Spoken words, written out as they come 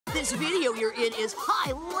This video you're in is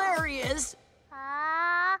hilarious.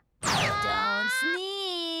 Don't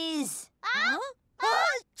sneeze.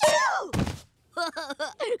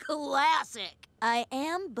 Classic. I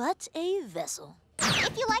am but a vessel.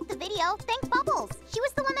 If you like the video, thank Bubbles. She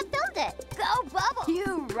was the one that filmed it. Go, Bubbles.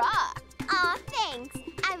 You rock. Aw, thanks.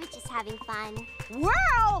 I was just having fun.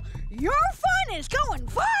 Well, your fun is going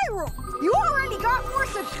viral. You already got more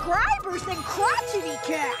subscribers than Crotchety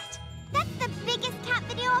Cat. That's the biggest cat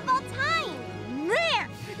video of all time. Man,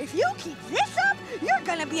 if you keep this up, you're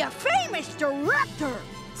gonna be a famous director.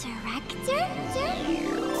 Director?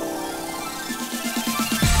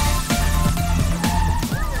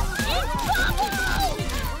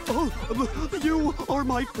 Oh, you are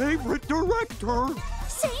my favorite director.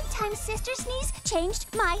 Same time Sister Sneeze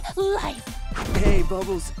changed my life. Hey,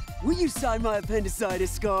 Bubbles, will you sign my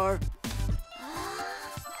appendicitis scar?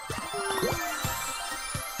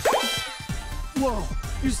 Whoa,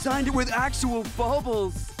 you signed it with actual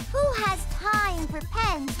bubbles. Who has time for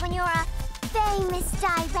pens when you're a famous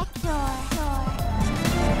director?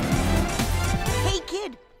 Hey,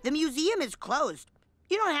 kid, the museum is closed.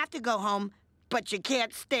 You don't have to go home, but you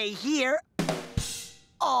can't stay here.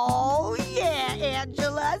 Oh, yeah,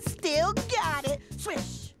 Angela, still got it.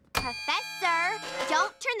 Swish. Professor,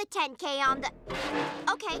 don't turn the 10K on the...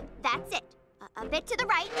 Okay, that's it. A bit to the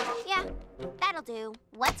right. Yeah, that'll do.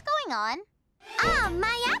 What's going on? Ah,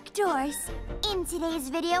 my actors! In today's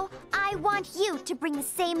video, I want you to bring the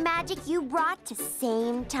same magic you brought to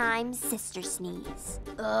Same Time Sister Sneeze.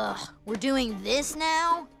 Ugh, we're doing this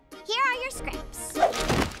now? Here are your scripts.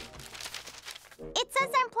 It says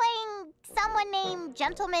I'm playing someone named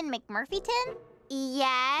Gentleman McMurphyton?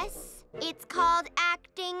 Yes, it's called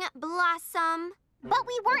Acting Blossom. But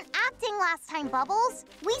we weren't acting last time, Bubbles.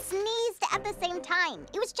 We sneezed at the same time.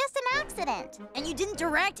 It was just an accident. And you didn't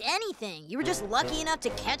direct anything. You were just lucky enough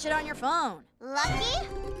to catch it on your phone. Lucky?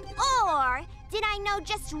 Or did I know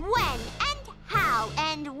just when and how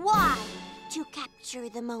and why to capture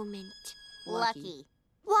the moment? Lucky.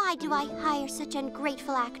 Why do I hire such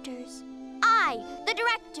ungrateful actors? I, the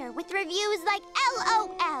director, with reviews like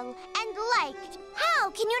LOL and liked.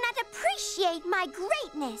 How can you not appreciate my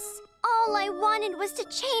greatness? All I wanted was to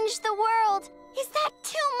change the world. Is that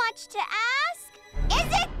too much to ask?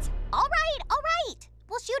 Is it? All right.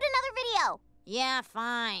 We'll shoot another video. Yeah,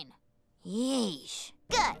 fine. Yeesh.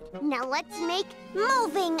 Good. Now let's make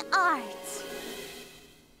moving art.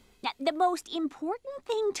 Now, the most important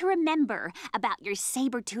thing to remember about your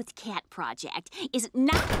saber-toothed cat project is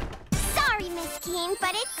not... Sorry, Miss Keen,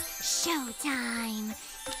 but it's showtime.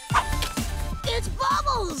 It's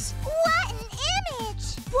Bubbles! What an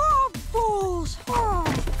image! Bubbles! Oh.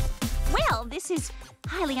 Well, this is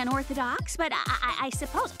highly unorthodox, but I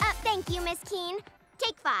suppose... Thank you, Miss Keen.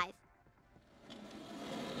 Take 5.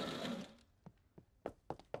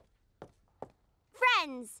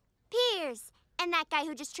 Friends, peers, and that guy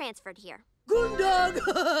who just transferred here.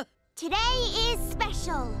 Goondog! Today is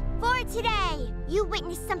special. For today, you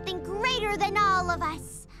witnessed something greater than all of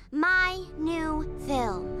us. My new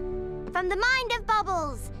film. From the mind of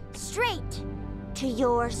Bubbles, straight to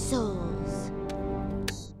your souls.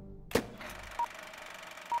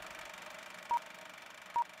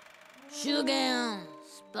 Sugar,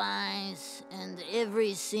 spice, and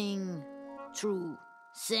everything true.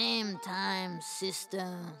 Same time, Sister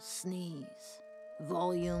Sneeze.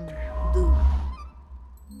 Volume 2.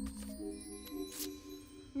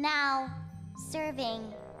 Now,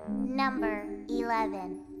 serving number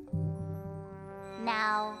 11.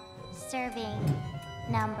 Now, serving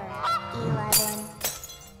number 11.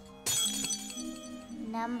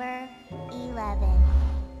 Number 11.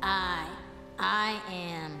 I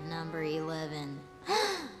am number 11.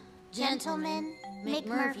 Gentleman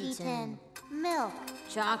McMurphyton. Milk.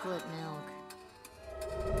 Chocolate milk.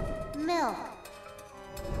 Milk.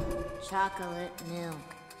 Chocolate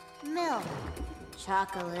milk. Milk.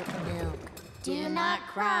 Chocolate milk. Do not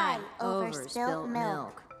cry over spilt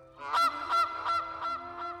milk.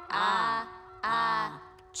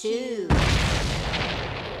 Chew.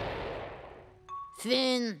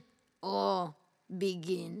 Fin or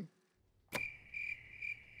begin.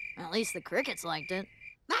 At least the crickets liked it.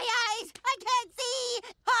 My eyes! I can't see!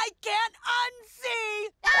 I can't unsee!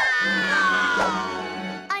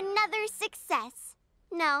 Another success.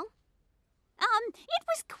 No. It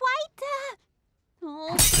was quite,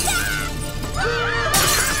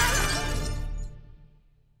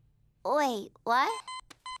 Wait, what?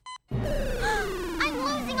 I'm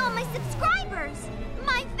losing all my subscribers!